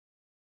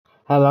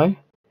Hello,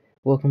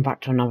 welcome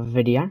back to another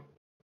video,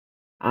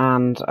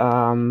 and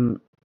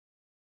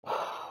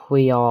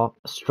we are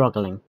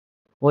struggling.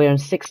 We're in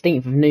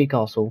 16th of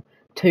Newcastle,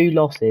 2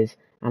 losses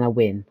and a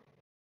win,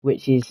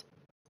 which is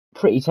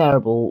pretty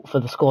terrible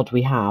for the squad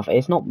we have.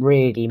 It's not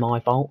really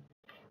my fault.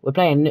 We're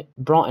playing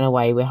Brighton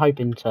away, we're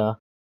hoping to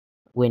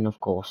win,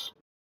 of course.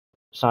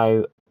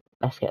 So,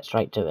 let's get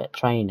straight to it.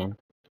 Training.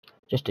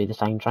 Just do the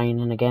same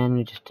training again,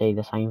 we just do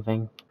the same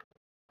thing.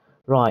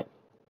 Right.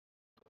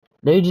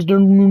 Ladies and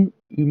gentlemen,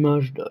 you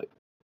must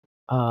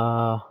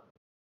die.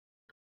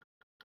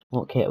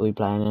 What kit are we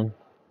playing in?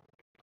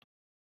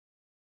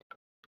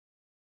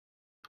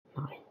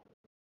 No.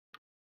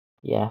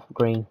 Yeah,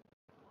 green.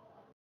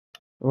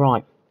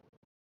 Right.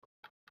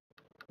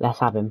 Let's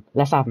have him.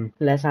 Let's have him.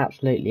 Let's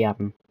absolutely have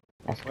him.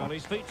 Let's go. Well,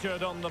 he's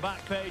featured on the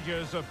back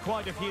pages of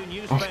quite a few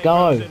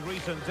newspapers in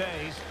recent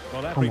days.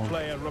 Well, every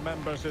player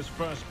remembers his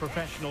first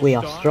professional We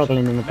are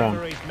struggling in the Prem.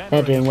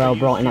 They're doing well,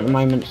 Brighton, at the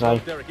moment, so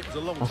Derek, it was a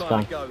long let's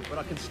time go. ago, but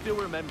I can still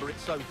remember it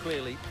so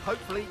clearly.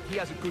 Hopefully, he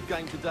has a good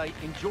game today,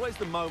 enjoys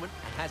the moment,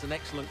 and has an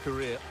excellent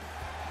career.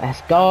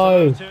 Let's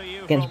go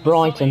against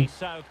Brighton.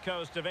 South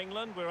coast of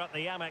England, we're at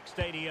the Amex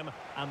Stadium,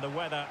 and the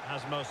weather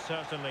has most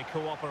certainly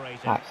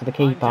cooperated. Back to the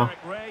keeper. I'm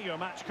Derek Ray, your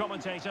match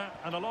commentator,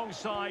 and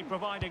alongside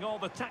providing all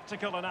the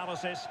tactical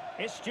analysis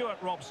is Stuart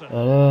Robson.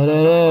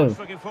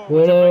 Looking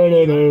forward to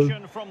bringing you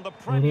action from the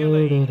Premier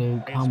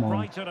League. Come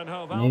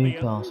on,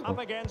 Newcastle. Up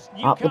against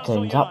Up the Newcastle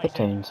tunes, up the United.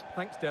 tunes.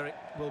 Thanks, Derek.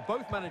 Well,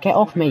 both managers Get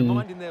off will be me,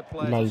 reminding their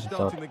players lazy of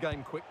starting sod. the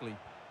game quickly,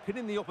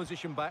 pinning the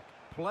opposition back,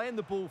 playing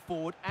the ball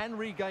forward and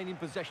regaining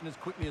possession as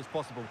quickly as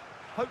possible.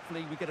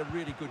 Hopefully we get a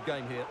really good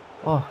game here.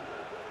 Oh,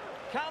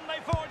 Can they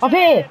forge up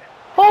here!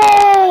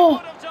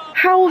 Oh!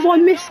 How have I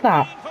missed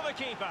that?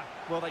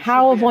 Well,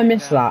 How have I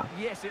missed that?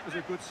 Yes, it was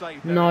a good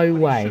save, Derek, No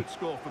but way. he should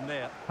score from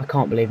there. I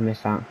can't believe I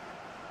missed that.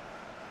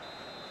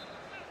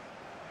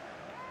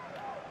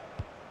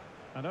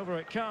 And over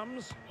it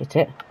comes. Hit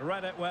it.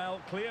 Read it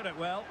well, cleared it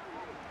well.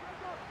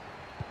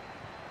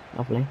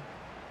 Lovely.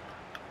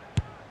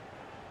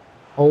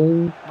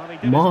 Oh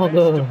my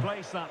god.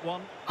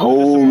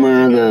 Oh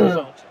my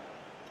god.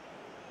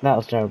 That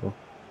was terrible.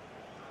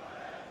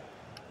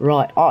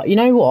 Right, you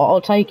know what?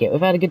 I'll take it. We've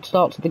had a good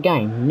start to the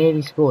game.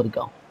 Nearly scored a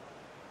goal.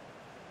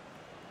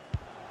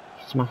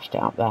 Smashed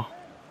it up there.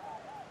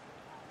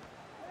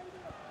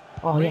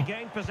 Oh yeah.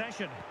 Regained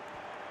possession.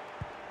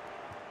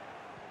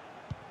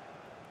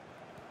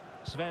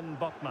 Sven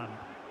Botman.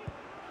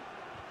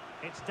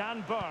 It's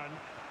Dan Burn.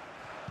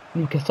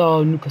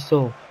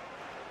 Newcastle.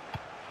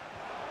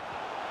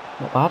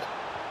 Not bad.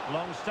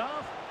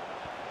 Longstaff.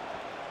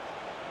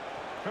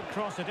 Could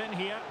cross it in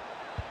here.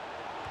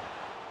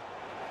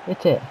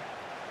 Hit it.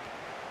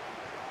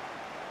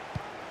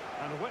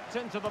 And whipped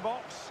into the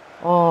box.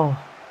 Oh.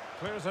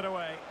 Clears it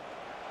away.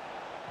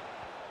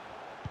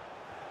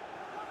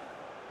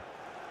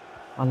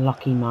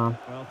 Unlucky, man.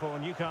 Well, for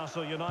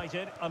Newcastle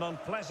United, an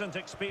unpleasant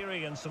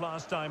experience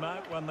last time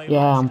out when they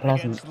Yeah, lost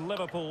unpleasant. against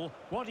Liverpool.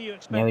 What do you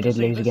expect Yeah, we did to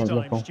see lose this against time,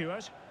 Liverpool.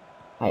 Stuart?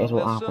 That is what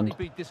They'll happened.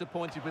 certainly be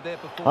disappointed with their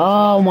performance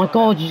Oh last my time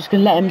god, out. you're just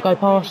gonna let him go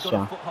They've really past got a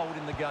you. foothold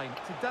in the game.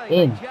 Today,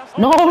 they In. just-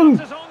 No!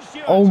 Chances on,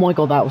 Stuart. Oh my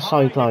god, that was so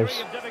High close.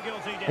 degree of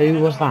difficulty to Who hit it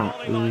was on the that?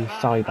 volley He's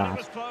line, so and it bad.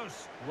 was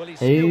close. Well, his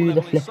Who skill the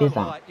level flip so is that?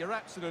 high. You're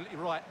absolutely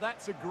right.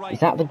 That's a great Is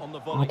that the... effort on the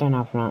I volley. don't know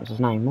how to pronounce his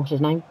name. What's his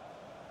name?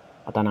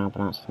 I don't know how to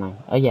pronounce his name.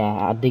 Oh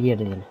yeah, I dig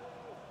it in.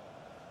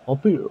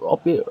 Up here,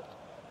 up here.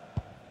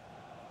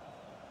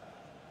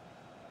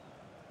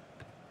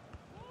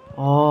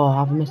 Oh,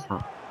 I've missed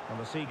that. And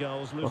the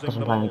Seagulls losing Because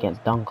I'm the playing ball.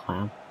 against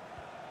Dunclan.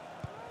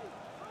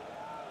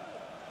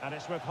 And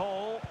it's with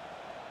Hall.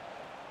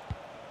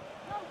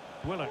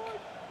 Willock.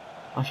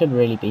 I should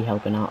really be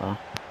helping out there.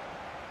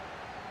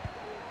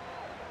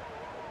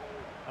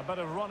 A bit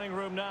of running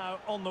room now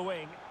on the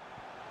wing.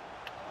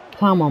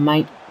 Come on,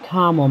 mate.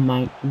 Come on,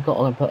 mate. You've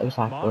got to put a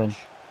tackle in. March.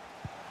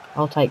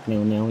 I'll take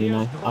 0-0, you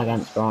know,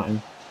 against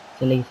Brighton.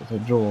 At least it's a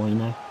draw, you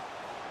know.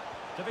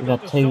 We've Difficult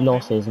had to 2 stop him.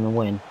 losses and a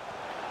win.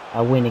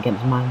 A win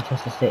against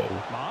Manchester City.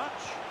 March.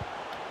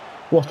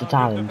 What a Well,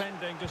 talent.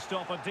 defending to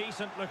stop a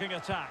decent looking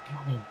attack.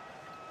 I mean,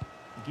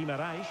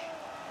 Guimaraes.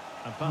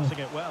 And passing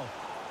it well.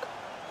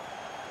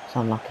 it's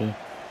unlucky.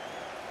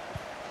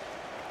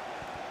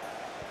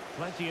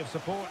 Plenty of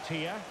support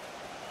here.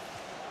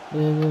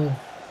 Yeah.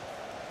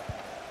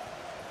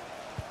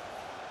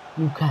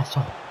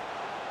 Newcastle.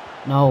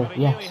 No, But he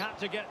knew he yes. had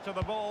to get to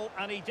the ball,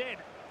 and he did.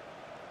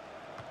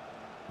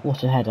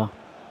 What a header.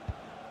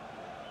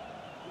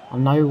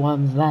 And no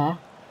one's there.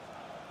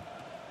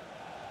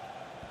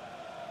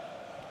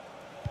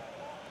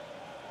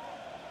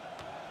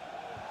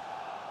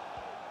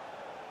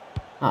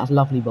 That's a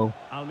lovely ball.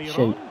 Almiron.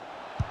 Shoot.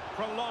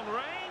 From long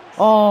range.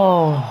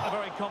 Oh, A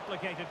very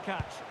complicated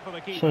catch for the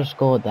should keeper. have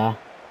scored there.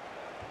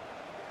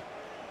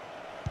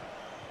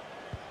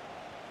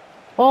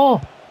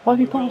 Oh, why have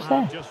you We will passed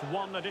there? have just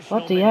one additional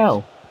Bloody minute.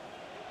 hell.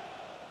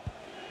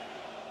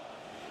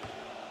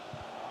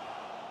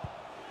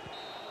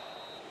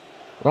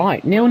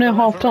 Right, 0-0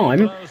 half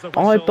time.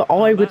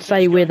 I would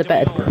say we're the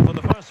better.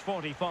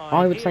 PS5.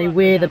 I would say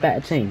we're the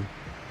better team.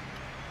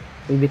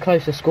 We'd be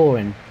close to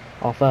scoring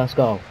our first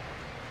goal.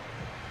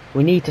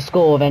 We need to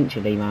score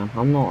eventually, man.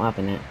 I'm not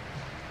having it.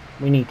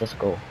 We need to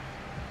score.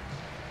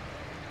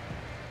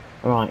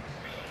 Right.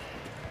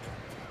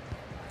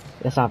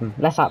 Let's have him.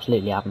 Let's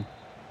absolutely have him.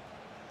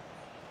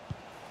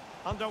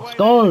 Let's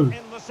go!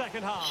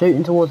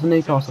 Shooting towards the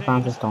Newcastle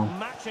fans this time.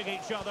 Matching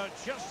each other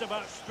just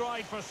about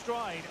stride for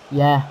stride.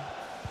 Yeah.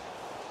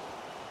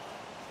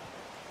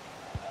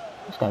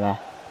 Let's go there.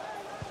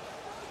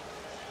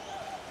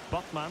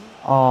 Botman.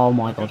 Oh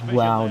my god,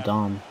 well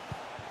done.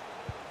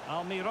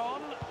 Almiron.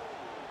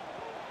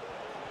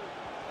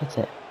 That's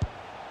it.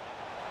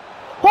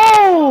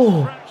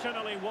 Whoa!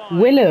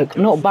 Willock,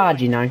 not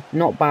bad, you know.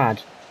 Not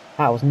bad.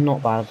 That was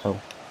not bad at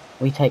all.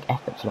 We take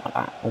efforts like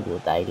that all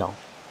day long.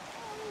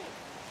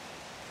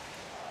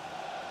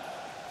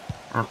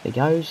 Out he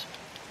goes.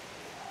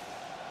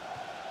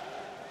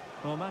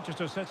 Well,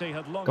 Manchester City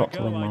had long Got to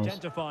ago win those.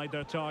 identified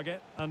their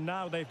target, and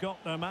now they've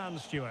got their man,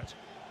 Stuart.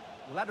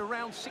 Well, at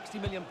around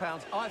 £60 million,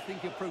 I think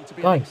he'll prove to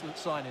be Go. an excellent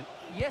signing.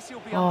 Yes, he'll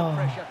be under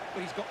pressure,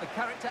 but he's got the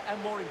character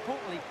and, more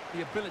importantly,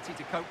 the ability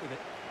to cope with it.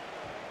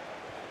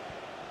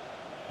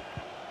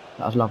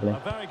 That was lovely. A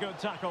very good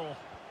tackle.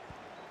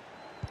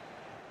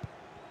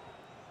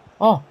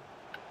 Oh!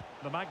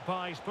 The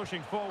Magpies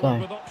pushing forward Go.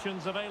 with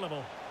options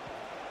available.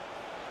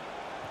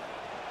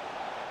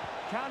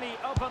 Can he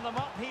open them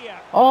up here?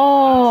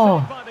 Oh!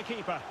 Saved by the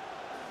keeper.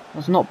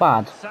 That's not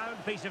bad.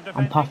 Sound piece of I'm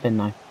defending. puffing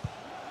though.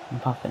 I'm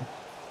puffing.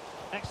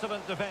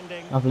 Excellent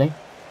defending. Lovely.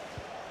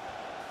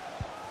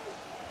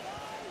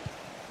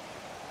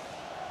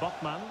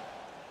 Botman.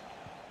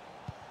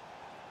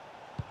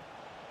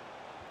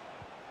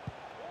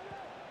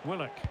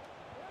 Willock.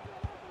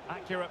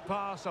 Accurate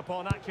pass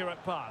upon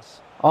accurate pass.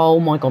 Oh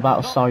my god, that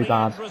was so Not the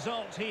bad. end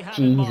result he had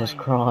in Jesus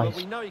mind. Well, Christ.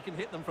 we know he can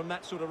hit them from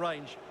that sort of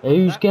range. Who's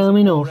That was a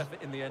coming poor off?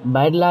 effort in the end.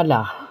 Bad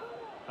lala.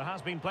 There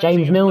has been plenty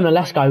James of Milner,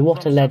 let's lingering go. What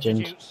a from legend.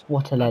 substitutes.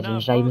 What a And now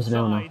legend, James both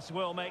Milner. sides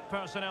will make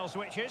personnel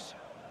switches.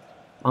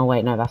 Oh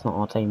wait, no, that's not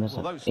our team, is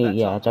Well, it? those stats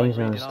Yeah, aren't James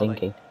great Milner's reading, are they?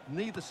 stinky.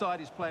 Neither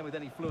side is playing with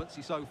any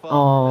fluency so far.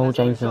 Oh, and as a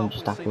James Milner result,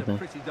 just we've seen tackled a me.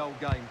 pretty dull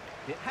game.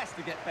 It has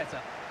to get better.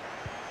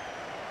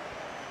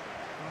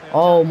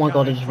 Oh my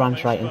god, I just ran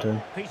straight into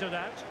him. Petered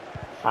out.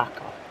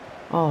 Fuck off.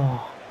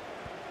 Oh,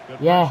 Good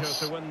yes.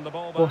 pressure to win the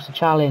ball back. What's the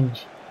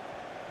challenge?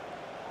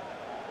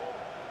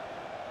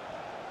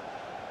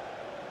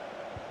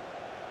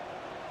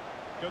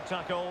 Good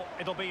tackle.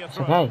 It'll be a It's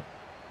throw. okay.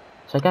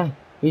 It's okay.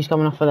 Who's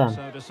coming off for them?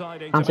 So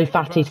deciding Anthony to make a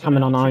Fatty's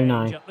coming on, oh personnel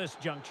no. change at this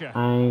juncture.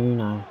 Oh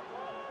no.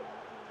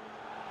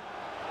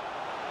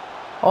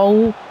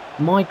 Oh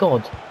my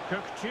god.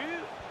 Cook-Chu.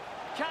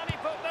 Can he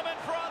put them in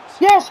front?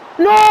 Yes!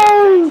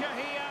 No! Danger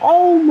here.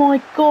 Oh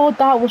my god,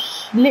 that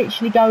was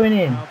literally going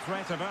in. No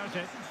threat about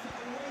it.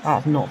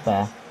 That's not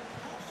fair.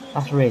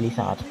 That's really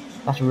sad.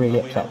 That's really We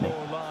upset have me.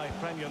 more live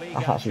Premier League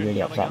That's actually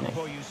really action coming upset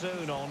up for you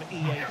soon on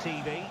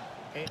EATV.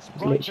 It's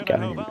literally Brighton and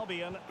going Hove in.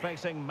 Albion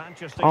facing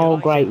Manchester Oh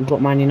United. great, we've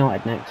got Man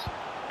United next.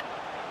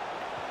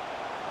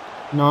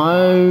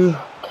 No,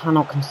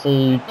 cannot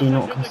concede, do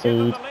not Position to give them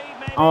concede. the lead,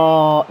 maybe.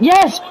 Oh,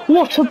 yes!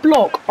 What a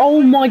block!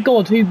 Oh my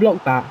god, who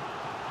blocked that?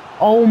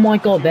 Oh my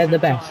god, they're the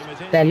best.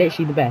 They're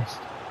literally the best.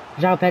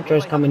 João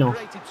Pedro's coming off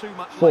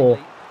for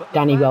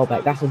Danny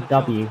Welbeck, that's a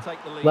W.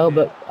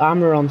 Welbeck,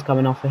 Almiron's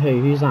coming off for who?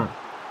 Who's that?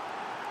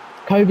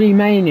 Kobe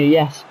Manu,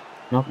 yes.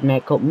 Not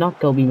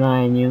Kobe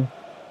Manu.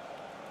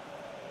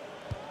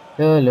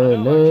 La la And over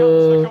comes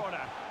the la.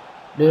 corner.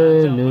 La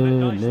And dealt with it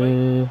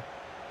nicely. la.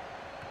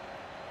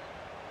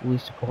 We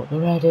support the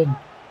Reading.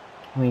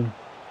 I mean,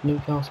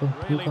 Newcastle,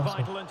 Really Newcastle,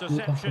 vital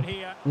interception Newcastle.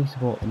 here. We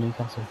support the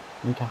Newcastle,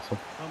 Newcastle.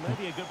 Well,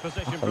 maybe a good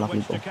position That's a from lovely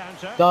which to ball.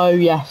 counter. Go,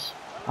 yes.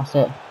 That's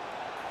it.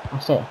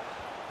 That's it.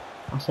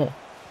 That's it.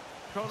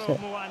 Kolo That's it.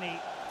 Muani.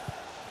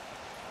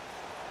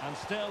 And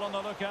still on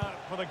the lookout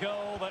for the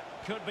goal that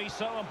could be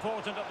so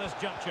important at this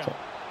juncture.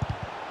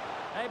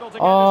 Able to get his body in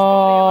the way.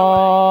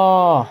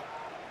 Oh,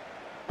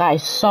 that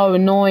is so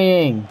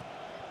annoying.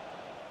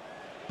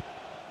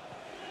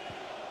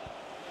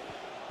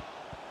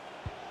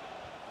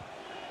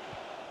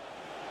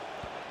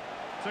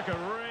 Took a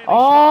really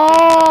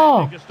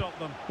Oh! to stop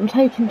them. I'm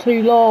taking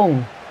too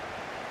long.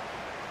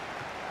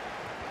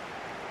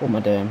 What am I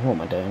doing? What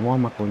am I doing? Why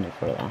am I calling it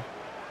for that?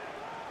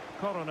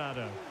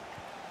 Coronado.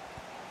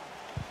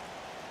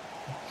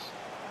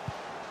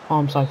 Oh,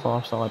 I'm so far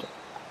offside.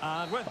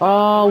 And with that,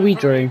 Oh, the we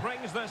referee drew.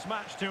 brings this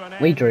match to an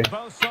We end. drew.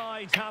 Both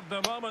sides have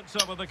their moments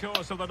over the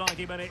course of the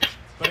 90 minutes,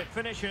 but it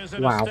finishes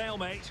in a Wow.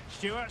 stalemate.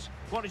 Stuart,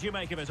 what did you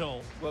make of it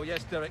all? Well,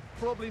 yes, Derek,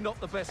 probably not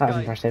the best That was game.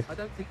 impressive. I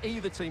don't think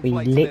either team We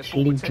played to their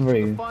full literally potential.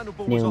 drew The final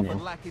ball was 0-0.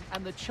 often lacking,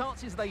 and the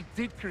chances they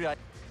did create.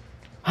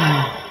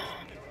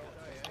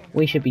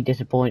 We should be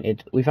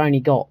disappointed. We've only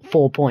got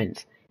 4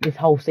 points this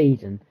whole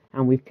season,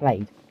 and we've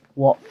played,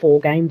 what, 4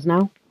 games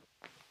now?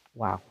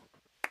 Wow.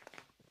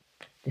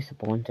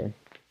 Disappointing.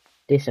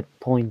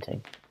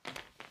 Disappointing.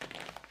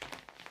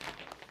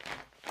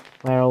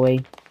 Where are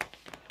we?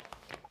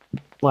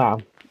 Wow.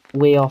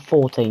 We are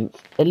 14th.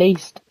 At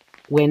least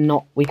we're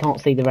not. We can't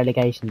see the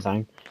relegation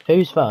zone.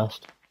 Who's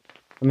first?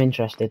 I'm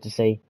interested to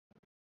see.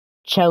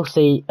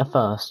 Chelsea are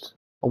first.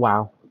 Oh,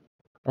 wow.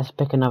 Let's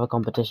pick another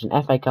competition.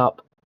 FA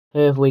Cup. Who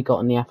have we got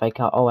in the FA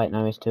Cup? Oh wait,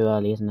 no, it's too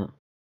early, isn't it?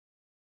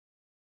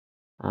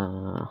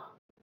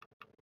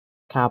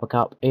 Carabao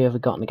Cup. Who have we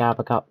got in the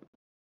Carabao Cup?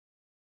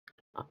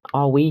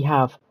 Oh, we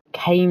have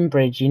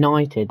Cambridge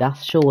United.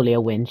 That's surely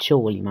a win,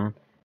 surely, man.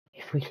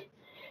 If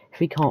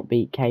we can't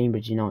beat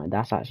Cambridge United,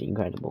 that's actually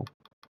incredible.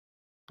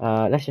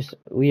 Let's just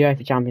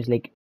UEFA Champions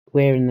League.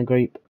 We're in the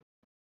group.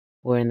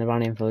 We're in the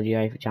running for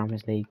UEFA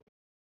Champions League.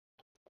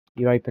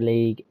 Europa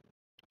League.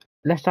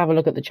 Let's have a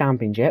look at the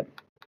Championship.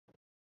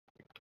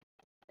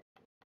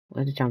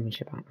 Where's the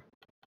Championship at?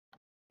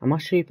 Am I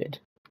stupid?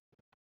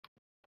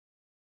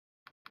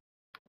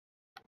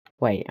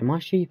 Wait, am I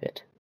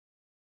stupid?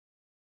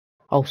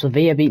 Oh,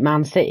 Sevilla beat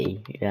Man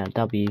City. Yeah,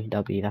 W,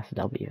 that's a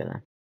W for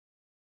them.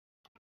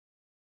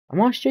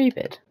 Am I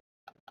stupid?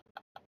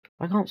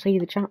 I can't see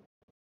the chat.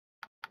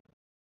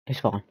 It's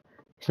fine.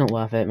 It's not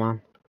worth it,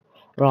 man.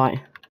 Right.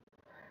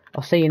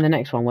 I'll see you in the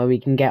next one where we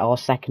can get our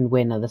second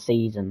win of the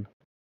season.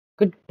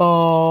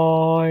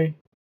 Goodbye.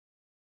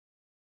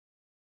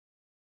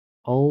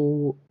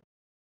 Oh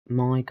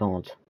my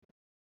god.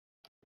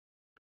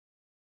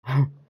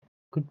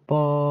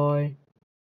 Goodbye.